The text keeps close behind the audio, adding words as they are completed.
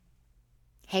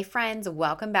Hey friends,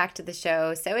 welcome back to the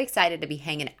show. So excited to be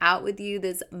hanging out with you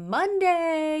this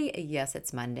Monday. Yes,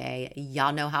 it's Monday.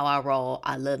 Y'all know how I roll.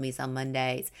 I love me some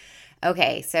Mondays.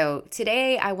 Okay, so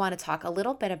today I want to talk a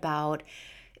little bit about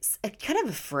a kind of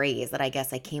a phrase that I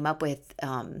guess I came up with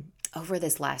over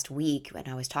this last week when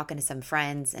I was talking to some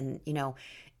friends and,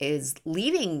 is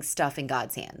leaving stuff in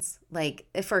God's hands. Like,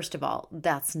 first of all,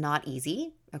 that's not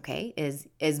easy, okay? Is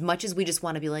as much as we just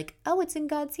want to be like, oh, it's in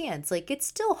God's hands. Like, it's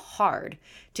still hard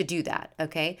to do that,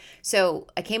 okay? So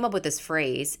I came up with this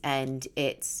phrase and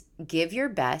it's give your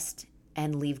best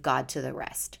and leave God to the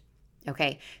rest.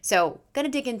 Okay, so gonna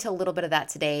dig into a little bit of that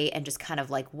today and just kind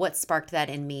of like what sparked that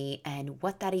in me and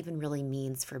what that even really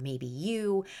means for maybe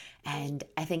you. And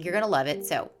I think you're gonna love it,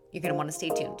 so you're gonna want to stay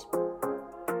tuned.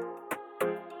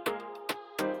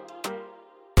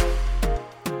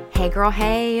 Hey girl,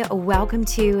 hey, welcome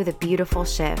to The Beautiful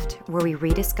Shift, where we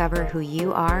rediscover who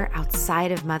you are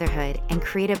outside of motherhood and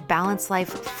create a balanced life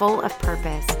full of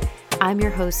purpose. I'm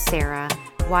your host, Sarah,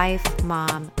 wife,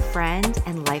 mom, friend,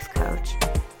 and life coach.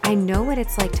 I know what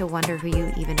it's like to wonder who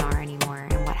you even are anymore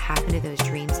and what happened to those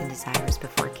dreams and desires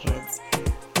before kids.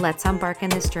 Let's embark on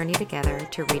this journey together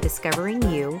to rediscovering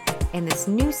you in this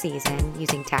new season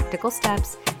using tactical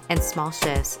steps and small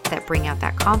shifts that bring out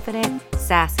that confident,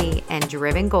 sassy, and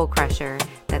driven goal crusher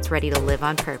that's ready to live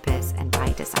on purpose and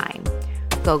by design.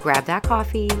 Go grab that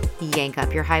coffee, yank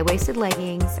up your high-waisted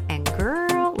leggings, and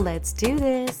girl, let's do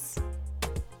this.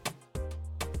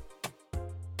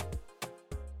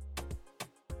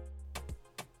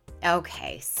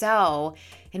 Okay, so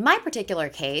in my particular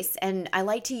case, and I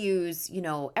like to use,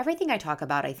 everything I talk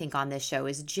about, I think on this show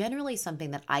is generally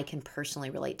something that I can personally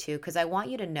relate to because I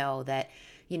want you to know that,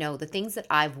 the things that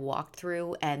I've walked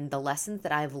through and the lessons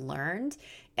that I've learned,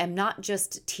 I'm not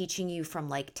just teaching you from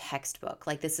like textbook.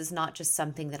 Like this is not just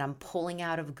something that I'm pulling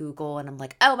out of Google and I'm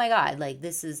like, oh my God, like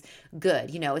this is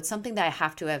good. It's something that I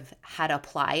have to have had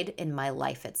applied in my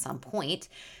life at some point,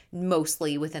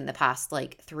 mostly within the past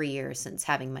like 3 years since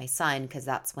having my son, because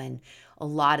that's when a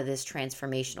lot of this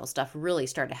transformational stuff really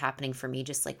started happening for me,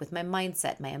 just like with my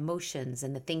mindset, my emotions,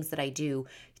 and the things that I do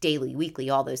daily, weekly,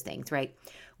 all those things, right?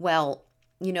 Well,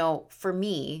 for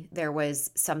me, there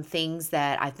was some things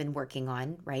that I've been working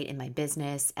on, right, in my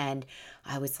business. And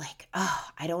I was like, oh,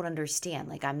 I don't understand.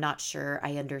 Like, I'm not sure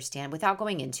I understand without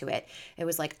going into it. It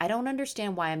was like, I don't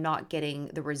understand why I'm not getting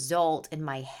the result in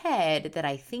my head that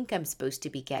I think I'm supposed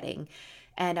to be getting.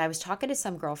 And I was talking to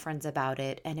some girlfriends about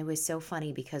it. And it was so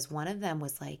funny because one of them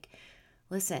was like,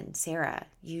 listen, Sarah,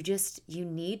 you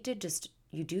need to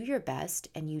you do your best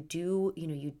and you do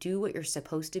what you're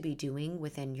supposed to be doing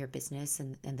within your business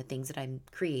and the things that I'm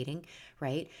creating,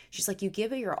 right? She's like, you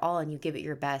give it your all and you give it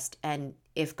your best. And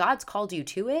if God's called you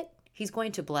to it, he's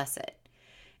going to bless it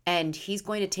and he's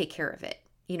going to take care of it.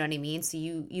 You know what I mean? So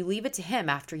you leave it to him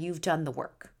after you've done the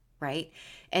work, right?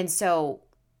 And so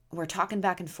we're talking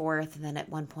back and forth. And then at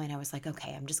one point I was like,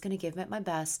 okay, I'm just going to give it my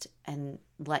best and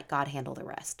let God handle the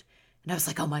rest. And I was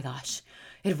like, oh my gosh,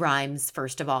 it rhymes,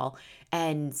 first of all.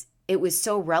 And it was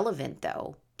so relevant,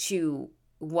 though, to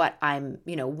what I'm,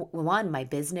 one, my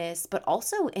business, but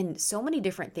also in so many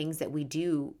different things that we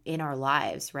do in our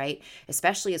lives, right?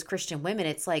 Especially as Christian women,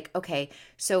 it's like, okay,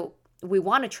 so we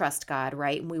want to trust God,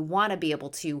 right? And we want to be able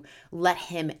to let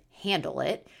him handle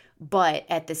it. But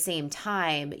at the same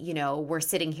time, we're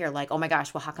sitting here like, oh my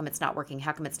gosh, well, how come it's not working?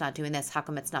 How come it's not doing this? How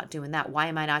come it's not doing that? Why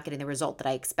am I not getting the result that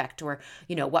I expect? Or,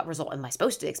 what result am I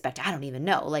supposed to expect? I don't even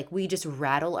know. Like we just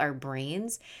rattle our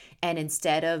brains. And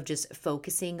instead of just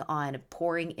focusing on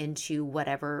pouring into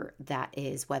whatever that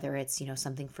is, whether it's,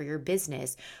 something for your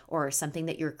business or something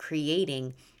that you're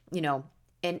creating,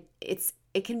 and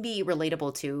it can be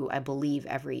relatable to, I believe,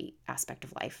 every aspect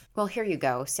of life. Well, here you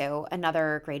go. So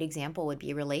another great example would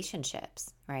be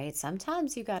relationships, right?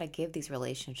 Sometimes you got to give these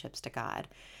relationships to God.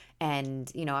 And,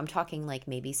 I'm talking like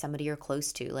maybe somebody you're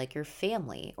close to, like your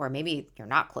family, or maybe you're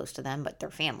not close to them, but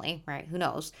they're family, right? Who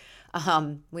knows?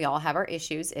 We all have our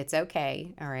issues. It's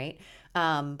okay. All right.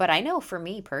 But I know for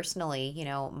me personally,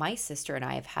 my sister and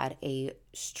I have had a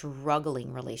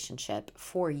struggling relationship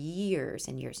for years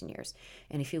and years and years.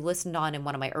 And if you listened on in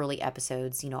one of my early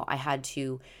episodes, I had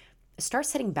to start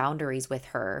setting boundaries with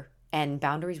her and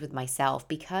boundaries with myself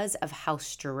because of how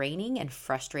straining and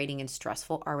frustrating and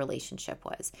stressful our relationship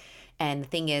was. And the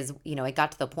thing is, it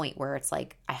got to the point where it's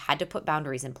like I had to put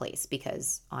boundaries in place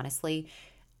because honestly,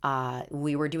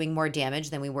 we were doing more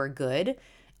damage than we were good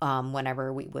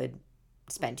whenever we would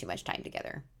spend too much time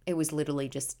together. It was literally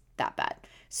just that bad.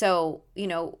 So,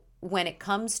 when it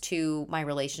comes to my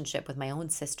relationship with my own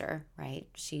sister, right?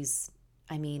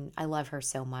 I love her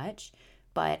so much,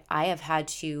 but I have had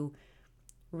to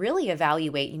really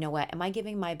evaluate, am I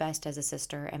giving my best as a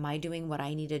sister? Am I doing what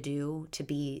I need to do to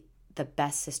be the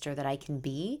best sister that I can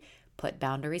be? Put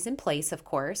boundaries in place, of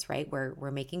course, right?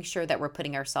 We're making sure that we're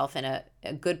putting ourselves in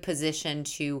a good position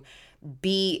to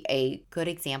be a good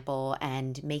example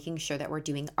and making sure that we're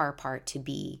doing our part to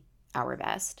be our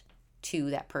best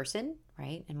to that person,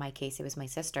 right? In my case, it was my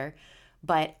sister.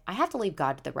 But I have to leave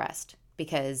God to the rest,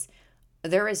 because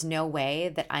there is no way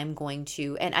that I'm going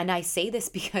to, and I say this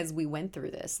because we went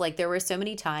through this. Like, there were so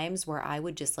many times where I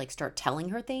would just like start telling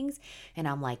her things, and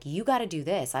I'm like, you got to do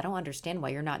this. I don't understand why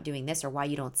you're not doing this, or why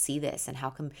you don't see this, and how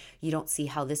come you don't see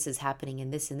how this is happening,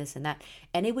 and this and this and that.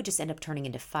 And it would just end up turning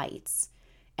into fights.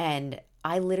 And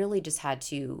I literally just had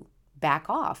to back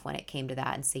off when it came to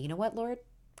that and say, you know what, Lord,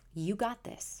 you got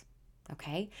this.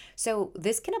 Okay. So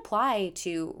this can apply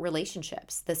to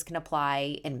relationships. This can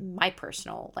apply in my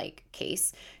personal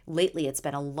case. Lately, it's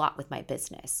been a lot with my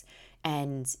business.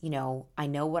 And, I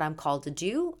know what I'm called to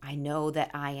do. I know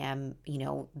that I am,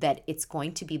 that it's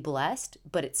going to be blessed,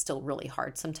 but it's still really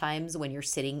hard sometimes when you're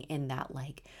sitting in that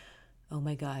oh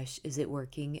my gosh, is it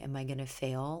working? Am I going to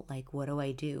fail? What do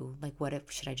I do? What if,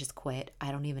 should I just quit?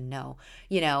 I don't even know,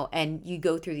 and you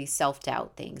go through these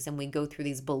self-doubt things, and we go through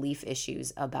these belief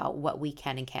issues about what we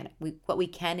can and what we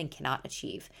can and cannot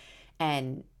achieve.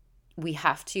 And we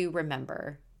have to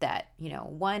remember that,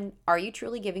 one, are you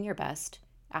truly giving your best?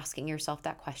 Asking yourself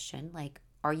that question,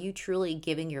 are you truly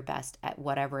giving your best at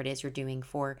whatever it is you're doing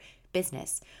for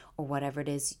business, or whatever it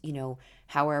is,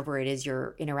 however it is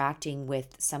you're interacting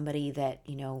with somebody that,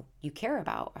 you care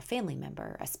about, a family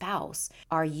member, a spouse?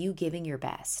 Are you giving your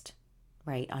best,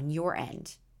 right, on your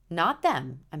end? Not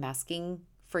them. I'm asking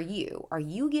for you. Are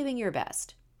you giving your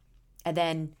best? And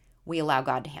then we allow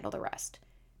God to handle the rest.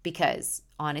 Because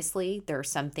honestly, there are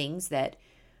some things that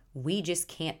we just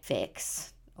can't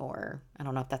fix, or I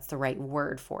don't know if that's the right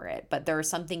word for it, but there are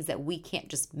some things that we can't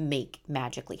just make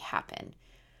magically happen,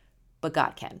 but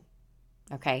God can.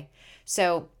 Okay.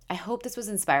 So I hope this was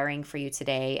inspiring for you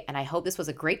today. And I hope this was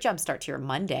a great jumpstart to your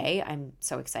Monday. I'm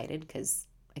so excited because,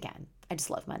 again, I just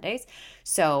love Mondays.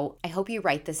 So I hope you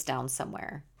write this down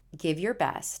somewhere. Give your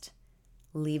best,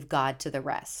 leave God to the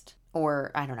rest.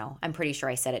 Or I don't know, I'm pretty sure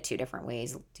I said it two different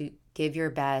ways. Give your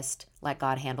best, let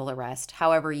God handle the rest.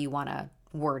 However you want to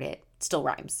word it, still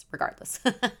rhymes regardless.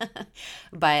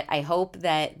 But I hope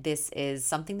that this is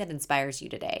something that inspires you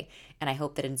today. And I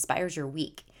hope that inspires your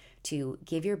week to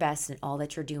give your best in all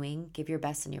that you're doing. Give your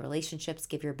best in your relationships.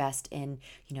 Give your best in,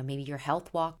 maybe your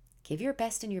health walk. Give your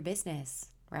best in your business,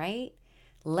 right?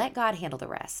 Let God handle the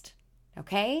rest.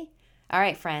 Okay? All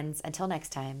right, friends, until next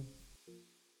time.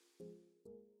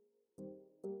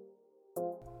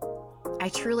 I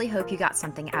truly hope you got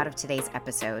something out of today's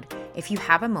episode. If you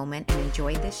have a moment and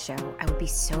enjoyed this show, I would be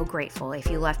so grateful if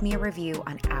you left me a review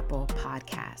on Apple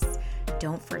Podcasts.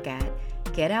 Don't forget,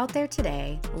 get out there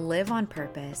today, live on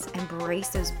purpose, embrace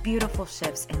those beautiful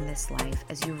shifts in this life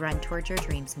as you run towards your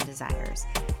dreams and desires.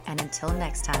 And until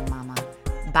next time, Mama,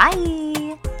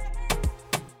 bye!